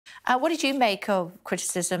What did you make of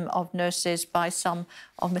criticism of nurses by some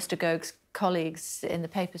of Mr Gogh's colleagues in the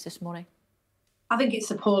papers this morning? I think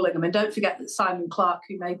it's appalling. I mean, don't forget that Simon Clarke,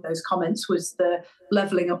 who made those comments, was the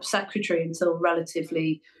Levelling Up Secretary until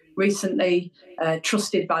relatively recently,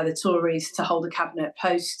 trusted by the Tories to hold a cabinet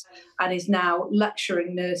post, and is now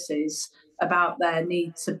lecturing nurses about their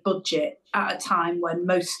need to budget at a time when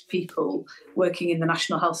most people working in the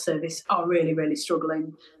National Health Service are really, really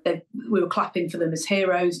struggling. We were clapping for them as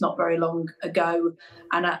heroes not very long ago.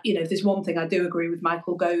 And, if there's one thing I do agree with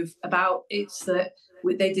Michael Gove about, it's that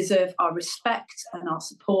they deserve our respect and our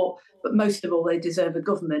support, but most of all, they deserve a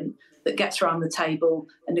government that gets around the table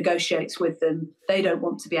and negotiates with them. They don't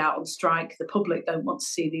want to be out on strike. The public don't want to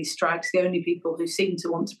see these strikes. The only people who seem to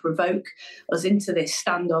want to provoke us into this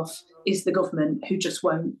standoff is the government, who just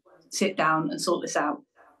won't sit down and sort this out.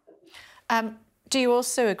 Do you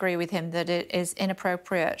also agree with him that it is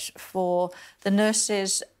inappropriate for the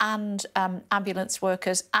nurses and ambulance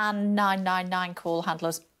workers and 999 call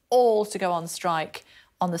handlers all to go on strike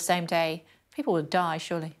on the same day? People would die,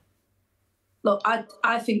 surely. Look,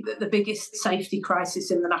 I think that the biggest safety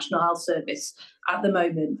crisis in the National Health Service at the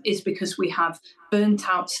moment is because we have burnt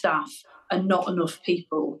out staff and not enough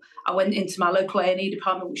people. I went into my local A&E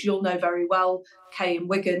department, which you'll know very well, Kay in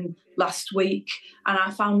Wigan, last week, and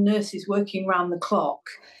I found nurses working round the clock,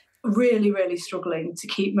 really, really struggling to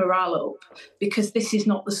keep morale up, because this is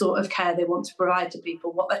not the sort of care they want to provide to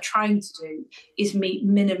people. What they're trying to do is meet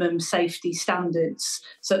minimum safety standards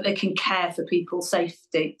so that they can care for people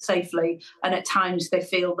safely, and at times they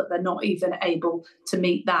feel that they're not even able to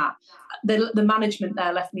meet that. The management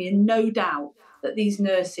there left me in no doubt that these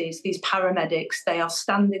nurses, these paramedics, they are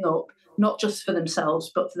standing up not just for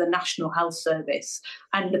themselves, but for the National Health Service.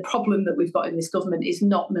 And the problem that we've got in this government is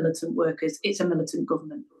not militant workers, it's a militant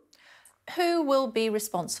government. Who will be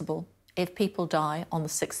responsible if people die on the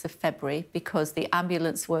 6th of February because the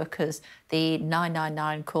ambulance workers, the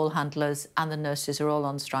 999 call handlers and the nurses are all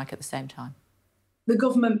on strike at the same time? The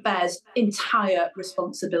government bears entire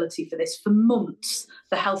responsibility for this. For months,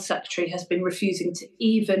 the Health Secretary has been refusing to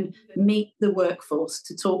even meet the workforce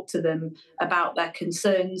to talk to them about their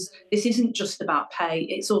concerns. This isn't just about pay,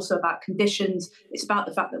 it's also about conditions. It's about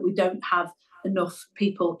the fact that we don't have enough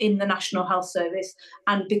people in the National Health Service.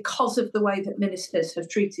 And because of the way that ministers have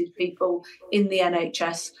treated people in the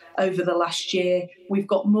NHS over the last year, we've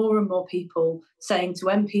got more and more people saying to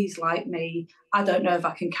MPs like me, I don't know if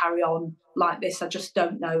I can carry on like this. I just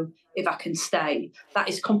don't know if I can stay. That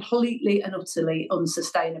is completely and utterly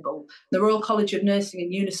unsustainable. The Royal College of Nursing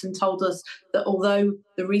in unison told us that although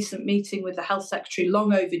the recent meeting with the Health Secretary,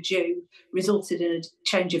 long overdue, resulted in a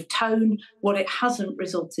change of tone, what it hasn't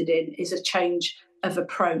resulted in is a change of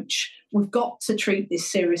approach. We've got to treat this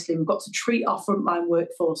seriously. We've got to treat our frontline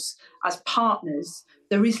workforce as partners.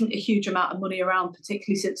 There isn't a huge amount of money around,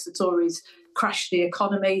 particularly since the Tories crashed the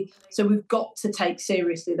economy. So we've got to take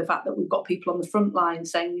seriously the fact that we've got people on the front line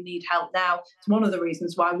saying we need help now. It's one of the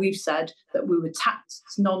reasons why we've said that we would tax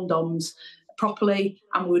non-DOMs properly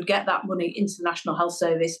and we would get that money into the National Health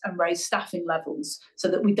Service and raise staffing levels so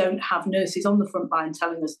that we don't have nurses on the front line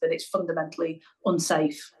telling us that it's fundamentally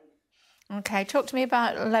unsafe. OK, talk to me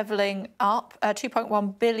about levelling up.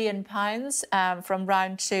 £2.1 billion from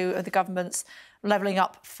round 2 of the government's Levelling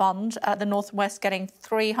Up Fund. The North and West getting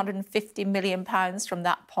 £350 million from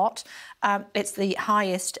that pot. It's the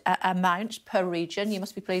highest amount per region. You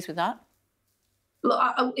must be pleased with that. Look,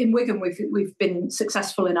 in Wigan, we've been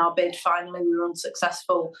successful in our bid. Finally, we were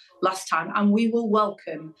unsuccessful last time, and we will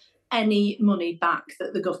welcome any money back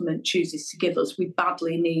that the government chooses to give us. We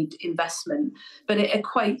badly need investment, but it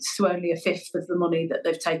equates to only a fifth of the money that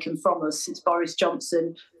they've taken from us since Boris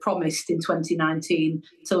Johnson promised in 2019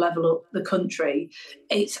 to level up the country.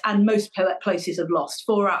 And most places have lost.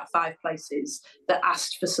 4 out of 5 places that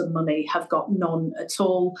asked for some money have got none at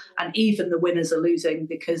all, and even the winners are losing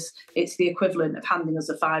because it's the equivalent of handing us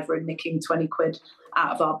a fiver and nicking 20 quid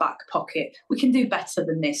out of our back pocket. We can do better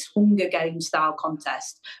than this Hunger Games style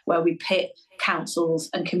contest where we pit councils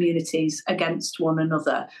and communities against one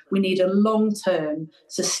another. We need a long-term,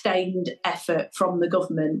 sustained effort from the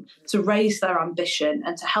government to raise their ambition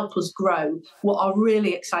and to help us grow what are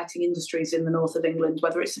really exciting industries in the north of England,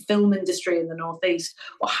 whether it's the film industry in the northeast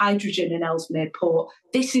or hydrogen in Ellesmere Port.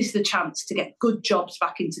 This is the chance to get good jobs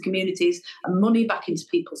back into communities and money back into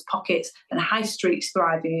people's pockets and high streets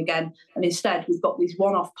thriving again. And instead, we've got these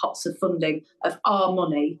one-off pots of funding of our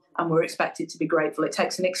money and we're expected to be grateful. It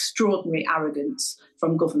takes an extraordinary arrogance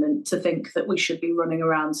from government to think that we should be running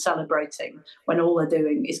around celebrating when all they're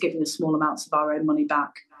doing is giving us small amounts of our own money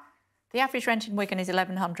back. The average rent in Wigan is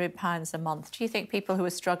 £1,100 a month. Do you think people who are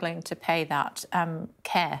struggling to pay that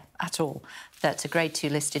care at all that a Grade 2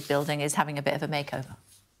 listed building is having a bit of a makeover?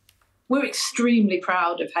 We're extremely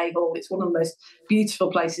proud of Hay Hall. It's one of the most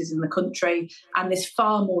beautiful places in the country, and there's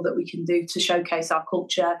far more that we can do to showcase our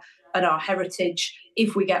culture and our heritage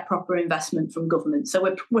if we get proper investment from government.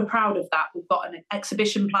 So we're proud of that. We've got an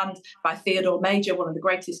exhibition planned by Theodore Major, one of the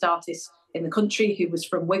greatest artists in the country, who was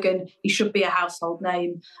from Wigan. He should be a household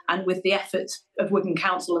name, and with the efforts of Wigan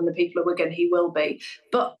Council and the people of Wigan, he will be.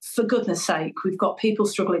 But for goodness sake, we've got people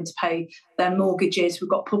struggling to pay their mortgages, we've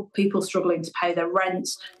got people struggling to pay their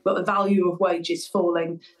rents, we've got the value of wages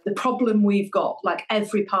falling. The problem we've got, like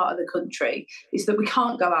every part of the country, is that we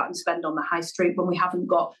can't go out and spend on the high street when we haven't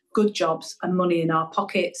got good jobs and money in our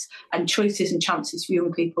pockets and choices and chances for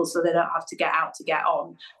young people so they don't have to get out to get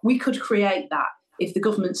on. We could create that if the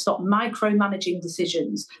government stopped micromanaging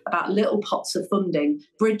decisions about little pots of funding,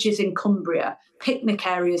 bridges in Cumbria, picnic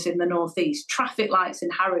areas in the northeast, traffic lights in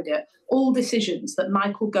Harrogate, all decisions that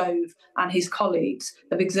Michael Gove and his colleagues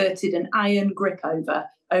have exerted an iron grip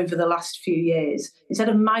over the last few years. Instead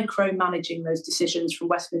of micromanaging those decisions from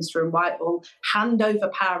Westminster and Whitehall, hand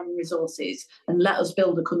over power and resources and let us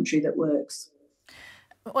build a country that works.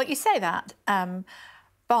 Well, you say that,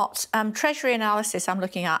 but Treasury analysis I'm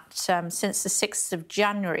looking at since the 6th of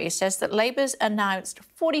January says that Labour's announced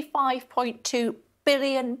 £45.2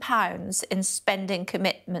 billion in spending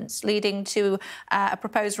commitments, leading to a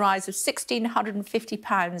proposed rise of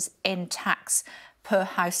 £1,650 in tax per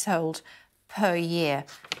household per year.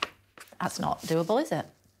 That's not doable, is it?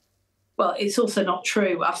 Well, it's also not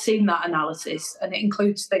true. I've seen that analysis, and it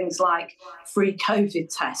includes things like free COVID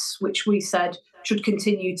tests, which we said should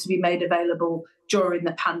continue to be made available during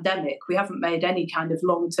the pandemic. We haven't made any kind of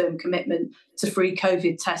long-term commitment to free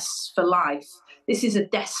COVID tests for life. This is a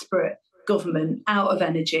desperate government, out of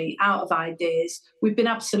energy, out of ideas. We've been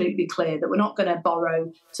absolutely clear that we're not going to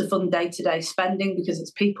borrow to fund day-to-day spending because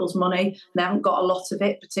it's people's money. They haven't got a lot of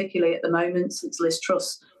it, particularly at the moment since Liz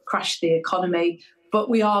Truss crashed the economy. But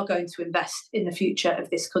we are going to invest in the future of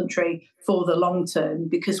this country for the long term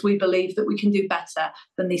because we believe that we can do better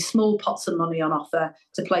than these small pots of money on offer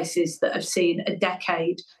to places that have seen a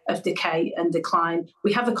decade of decay and decline.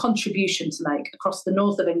 We have a contribution to make across the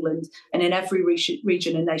north of England and in every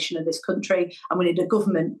region and nation of this country, and we need a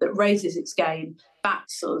government that raises its game,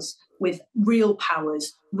 backs us with real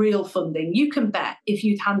powers, real funding. You can bet if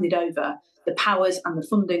you'd handed over the powers and the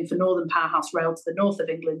funding for Northern Powerhouse Rail to the north of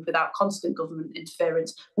England without constant government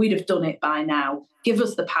interference, we'd have done it by now. Give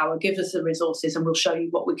us the power, give us the resources, and we'll show you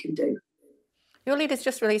what we can do. Your leader's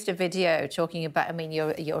just released a video talking about, I mean, you're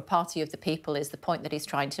a party of the people is the point that he's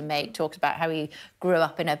trying to make. Talked about how he grew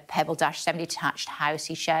up in a Pebble Dash semi-detached house.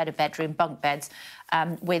 He shared a bedroom, bunk beds,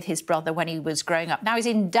 with his brother when he was growing up. Now he's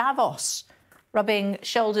in Davos, rubbing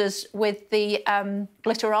shoulders with the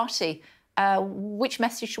glitterati. Which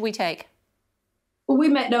message should we take? Well, we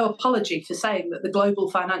make no apology for saying that the global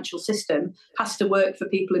financial system has to work for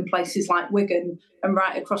people in places like Wigan and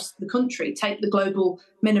right across the country. Take the global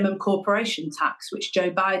minimum corporation tax, which Joe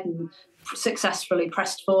Biden successfully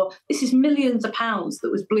pressed for. This is millions of pounds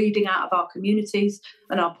that was bleeding out of our communities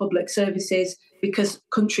and our public services because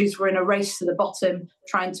countries were in a race to the bottom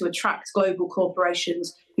trying to attract global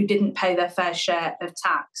corporations who didn't pay their fair share of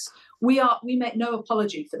tax. We make no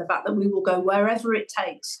apology for the fact that we will go wherever it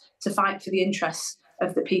takes to fight for the interests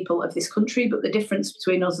of the people of this country. But the difference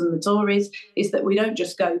between us and the Tories is that we don't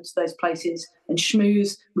just go to those places and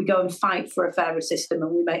schmooze, we go and fight for a fairer system, and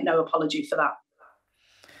we make no apology for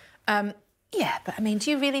that. Yeah, but I mean, do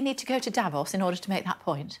you really need to go to Davos in order to make that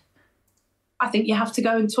point? I think you have to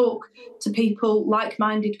go and talk to people,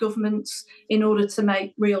 like-minded governments, in order to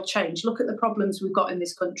make real change. Look at the problems we've got in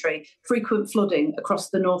this country. Frequent flooding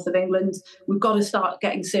across the north of England. We've got to start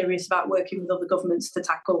getting serious about working with other governments to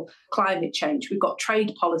tackle climate change. We've got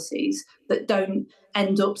trade policies that don't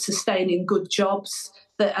end up sustaining good jobs,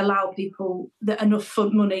 that allow people enough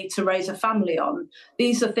money to raise a family on.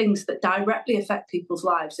 These are things that directly affect people's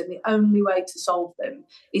lives, and the only way to solve them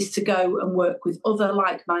is to go and work with other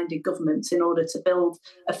like-minded governments in order to build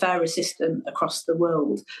a fairer system across the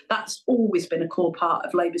world. That's always been a core part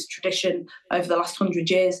of Labour's tradition over the last 100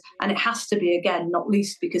 years, and it has to be again, not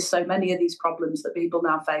least because so many of these problems that people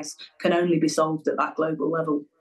now face can only be solved at that global level.